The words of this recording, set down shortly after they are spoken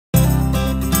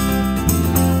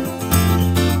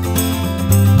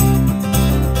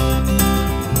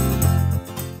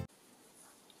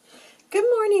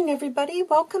morning, everybody.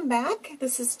 Welcome back.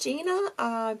 This is Gina.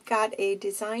 I've got a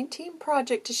design team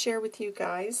project to share with you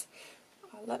guys.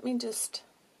 Let me just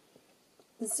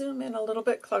zoom in a little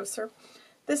bit closer.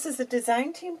 This is a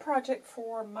design team project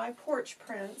for My Porch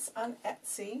Prints on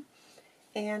Etsy.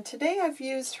 And today I've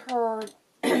used her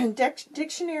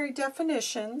dictionary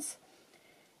definitions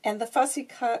and the fussy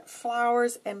cut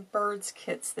flowers and birds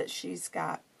kits that she's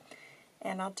got.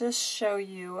 And I'll just show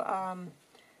you,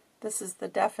 this is the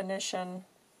definition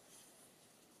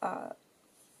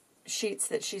sheets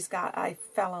that she's got. I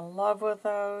fell in love with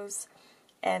those.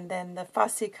 And then the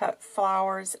fussy cut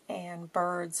flowers and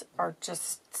birds are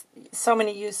just so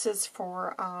many uses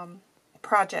for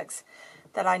projects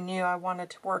that I knew I wanted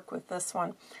to work with this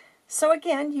one. So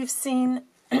again, you've seen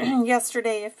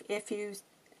yesterday, if you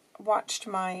watched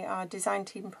my design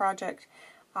team project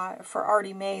for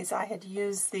Artie Mays, I had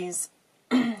used these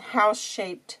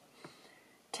house-shaped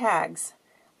tags.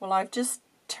 Well, I've just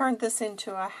turned this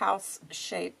into a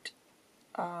house-shaped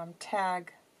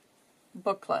tag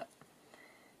booklet.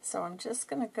 So I'm just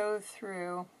going to go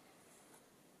through,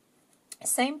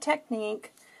 same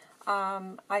technique.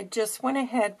 I just went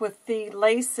ahead with the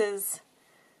laces.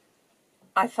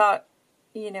 I thought,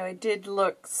 you know, it did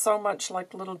look so much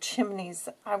like little chimneys.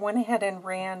 I went ahead and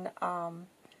ran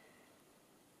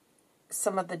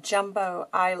some of the jumbo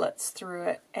eyelets through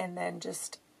it, and then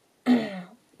just,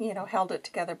 you know, held it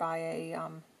together by a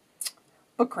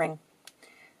book ring.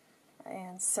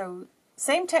 And so,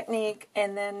 same technique,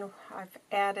 and then I've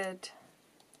added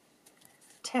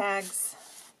tags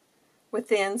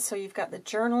within, so you've got the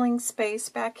journaling space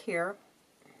back here.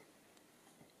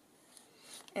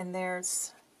 And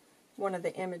there's one of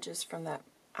the images from that.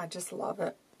 I just love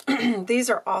it. These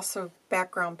are also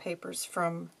background papers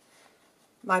from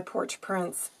My Porch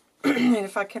Prints. And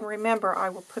if I can remember, I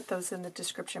will put those in the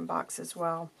description box as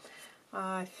well.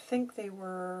 I think they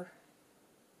were,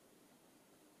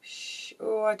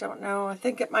 oh, I don't know. I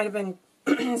think it might have been,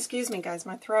 excuse me guys,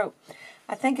 my throat.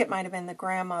 I think it might have been the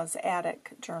Grandma's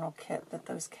Attic journal kit that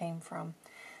those came from.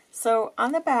 So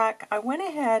on the back, I went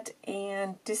ahead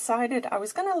and decided I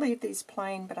was going to leave these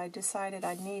plain, but I decided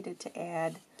I needed to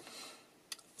add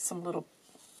some little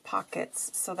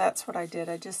pockets. So that's what I did.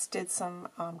 I just did some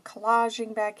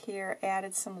collaging back here,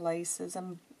 added some laces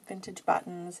and vintage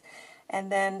buttons,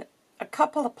 and then a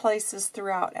couple of places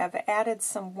throughout I've added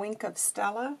some Wink of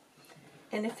Stella.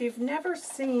 And if you've never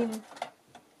seen,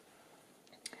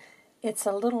 it's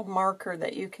a little marker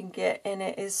that you can get, and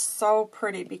it is so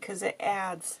pretty because it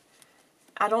adds,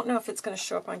 I don't know if it's going to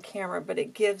show up on camera, but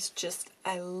it gives just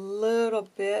a little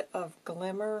bit of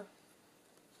glimmer.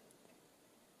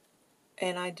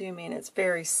 And I do mean it's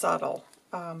very subtle,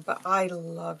 but I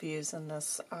love using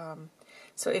this.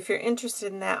 So if you're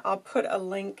interested in that, I'll put a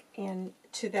link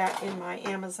to that in my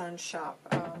Amazon shop,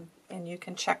 and you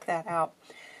can check that out.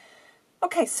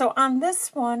 Okay, so on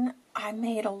this one, I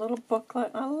made a little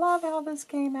booklet. I love how this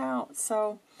came out.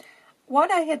 So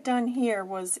what I had done here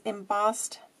was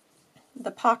embossed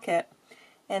the pocket,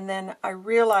 and then I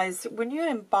realized when you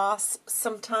emboss,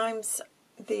 sometimes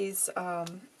these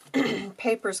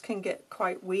papers can get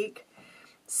quite weak.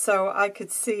 So I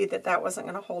could see that that wasn't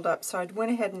going to hold up. So I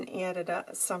went ahead and added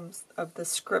some of the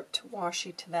script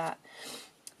washi to that.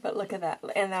 But look at that.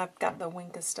 And I've got the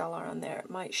Wink of Stella on there.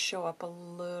 It might show up a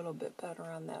little bit better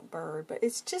on that bird. But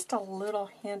it's just a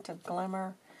little hint of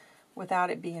glimmer without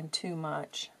it being too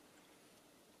much.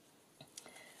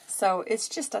 So it's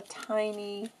just a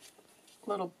tiny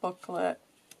little booklet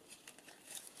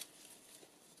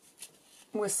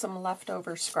with some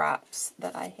leftover scraps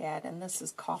that I had. And this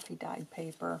is coffee dyed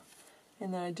paper.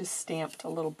 And then I just stamped a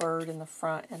little bird in the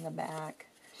front and the back.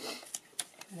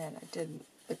 And then I did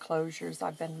the closures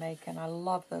I've been making. I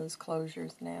love those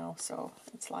closures now, so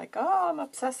it's like, oh, I'm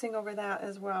obsessing over that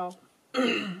as well.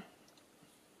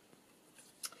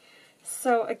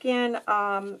 So again,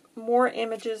 more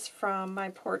images from My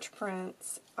Porch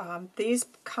Prints. These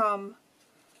come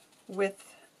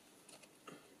with,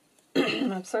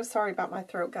 I'm so sorry about my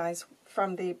throat, guys,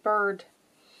 from the bird,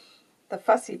 the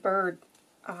fussy bird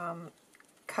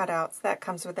cutouts. That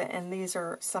comes with it, and these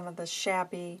are some of the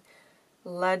shabby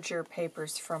ledger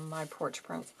papers from My Porch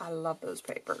Prints. I love those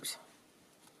papers.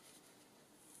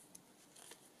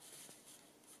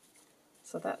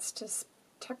 So that's just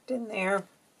tucked in there.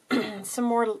 Some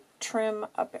more trim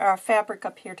fabric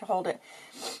up here to hold it.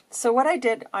 So what I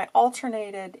did, I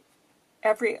alternated.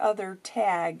 Every other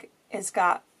tag has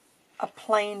got a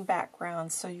plain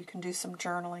background, so you can do some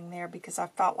journaling there because I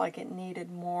felt like it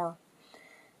needed more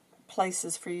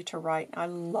places for you to write. I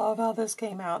love how this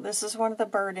came out. This is one of the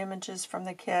bird images from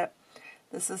the kit.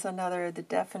 This is another of the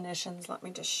definitions. Let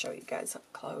me just show you guys up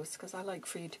close because I like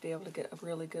for you to be able to get a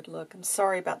really good look. I'm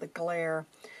sorry about the glare.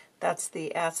 That's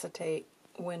the acetate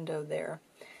window there.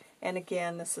 And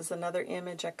again, this is another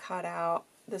image I cut out.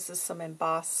 This is some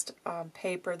embossed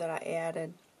paper that I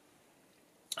added.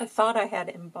 I thought I had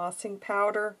embossing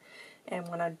powder, and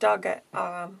when I dug it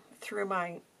through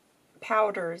my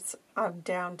powders, I'm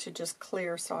down to just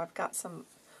clear, so I've got some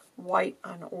white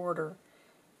on order.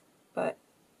 But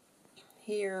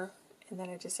here, and then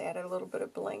I just added a little bit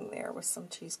of bling there with some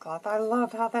cheesecloth. I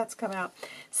love how that's come out.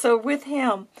 So with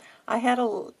him, I had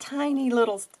a tiny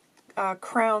little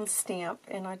crown stamp,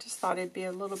 and I just thought it'd be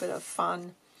a little bit of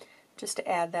fun just to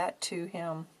add that to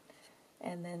him.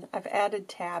 And then I've added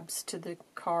tabs to the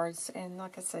cards, and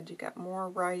like I said, you got more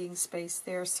writing space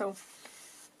there. So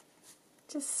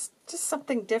just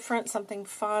something different, something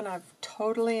fun. I've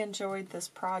totally enjoyed this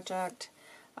project.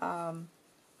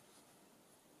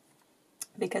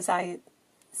 Because I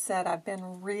said I've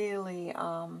been really,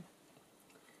 I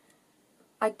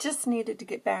just needed to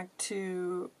get back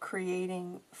to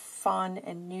creating fun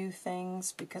and new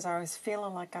things because I was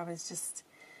feeling like I was just,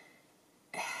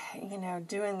 you know,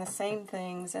 doing the same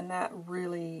things, and that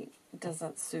really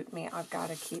doesn't suit me. I've got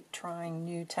to keep trying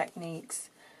new techniques.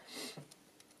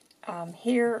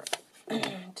 Here,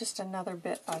 just another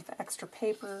bit of extra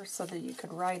paper so that you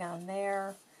could write on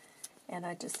there, and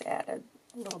I just added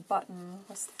a little button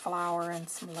with flower and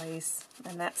some lace,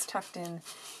 and that's tucked in,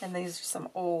 and these are some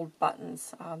old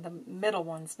buttons. The middle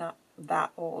one's not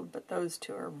that old, but those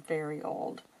two are very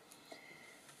old.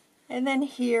 And then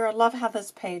here, I love how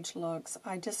this page looks.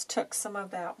 I just took some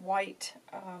of that white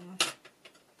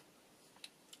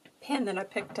pen that I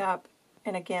picked up,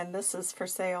 and again, this is for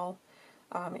sale.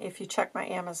 If you check my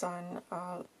Amazon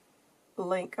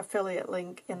link, affiliate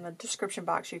link in the description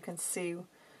box, you can see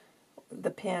the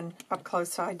pen up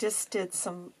close. So I just did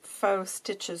some faux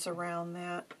stitches around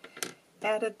that.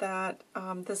 Added that.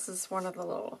 This is one of the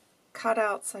little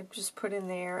cutouts I just put in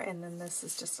there, and then this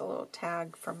is just a little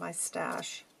tag from my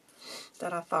stash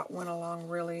that I thought went along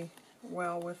really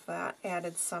well with that.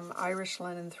 Added some Irish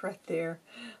linen thread there.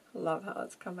 Love how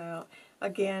it's come out.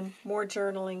 Again, more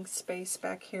journaling space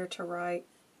back here to write.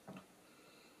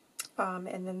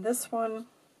 And then this one,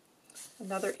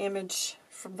 another image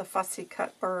from the Fussy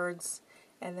Cut Birds.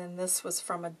 And then this was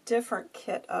from a different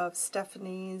kit of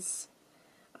Stephanie's.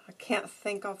 I can't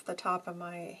think off the top of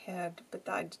my head, but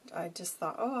I just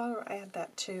thought, oh, I'll add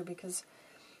that too, because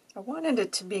I wanted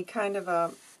it to be kind of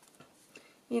a,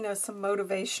 you know, some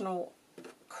motivational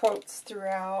quotes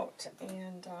throughout.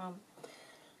 And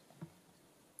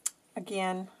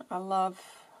again, I love,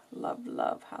 love,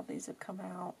 love how these have come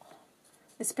out.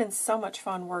 It's been so much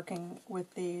fun working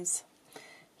with these.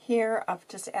 Here, I've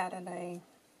just added a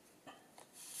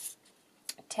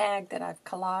tag that I've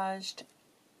collaged,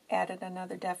 added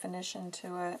another definition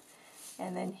to it,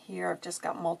 and then here I've just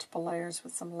got multiple layers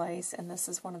with some lace, and this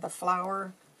is one of the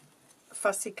flower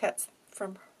fussy cuts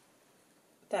from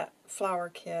that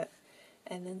flower kit,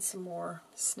 and then some more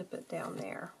snippet down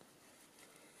there.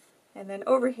 And then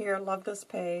over here, love this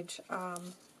page,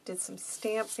 did some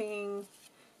stamping.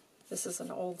 This is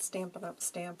an old Stampin' Up!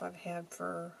 Stamp I've had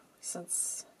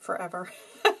since forever.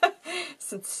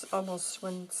 Since almost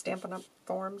when Stampin' Up!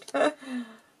 Formed.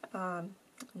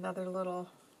 Another little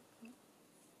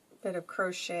bit of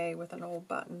crochet with an old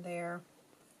button there.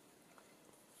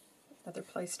 Another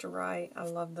place to write. I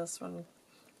love this one.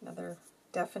 Another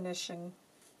definition.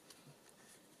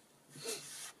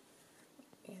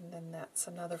 And then that's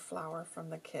another flower from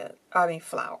the kit. I mean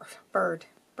bird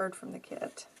from the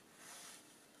kit.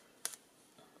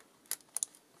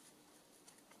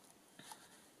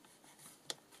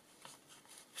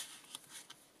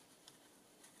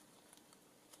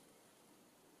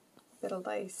 Bit of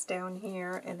lace down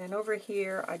here, and then over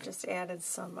here I just added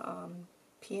some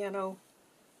piano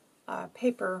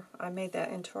paper. I made that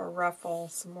into a ruffle,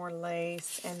 some more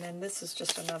lace, and then this is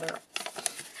just another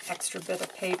extra bit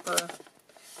of paper,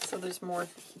 so there's more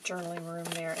journaling room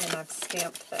there, and I've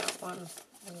stamped that one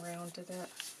and rounded it.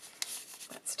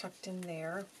 That's tucked in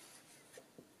there.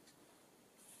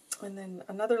 And then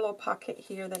another little pocket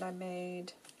here that I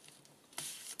made,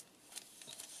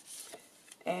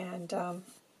 and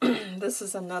this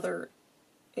is another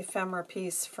ephemera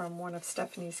piece from one of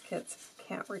Stephanie's kits.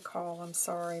 Can't recall, I'm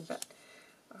sorry, but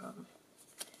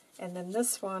and then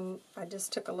this one, I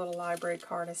just took a little library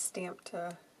card, I stamped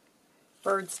a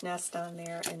bird's nest on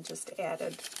there and just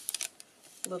added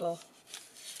little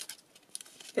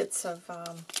bits of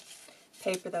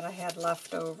paper that I had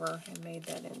left over and made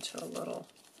that into a little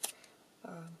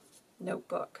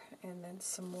notebook. And then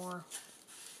some more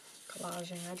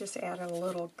collaging. I just added a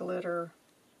little glitter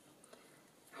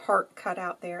heart cut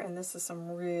out there, and this is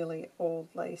some really old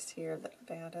lace here that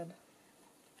I've added.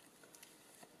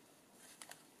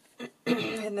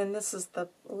 And then this is the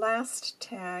last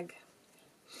tag,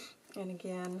 and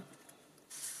again,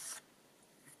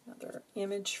 another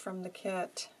image from the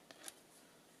kit,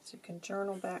 so you can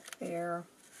journal back there.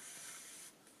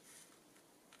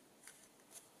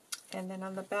 And then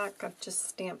on the back, I've just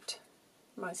stamped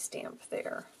my stamp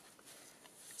there.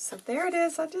 So there it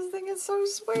is. I just think it's so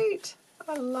sweet.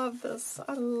 I love this.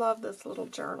 I love this little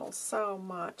journal so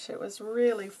much. It was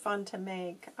really fun to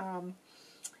make.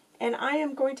 And I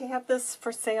am going to have this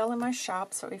for sale in my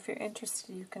shop, so if you're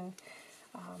interested, you can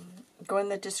go in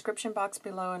the description box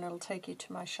below, and it'll take you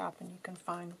to my shop, and you can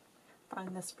find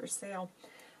this for sale.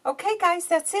 Okay, guys,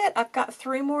 that's it. I've got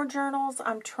 3 more journals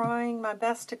I'm trying my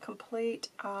best to complete.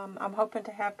 I'm hoping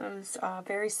to have those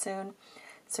very soon.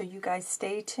 So you guys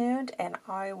stay tuned, and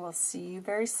I will see you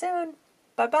very soon.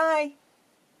 Bye-bye.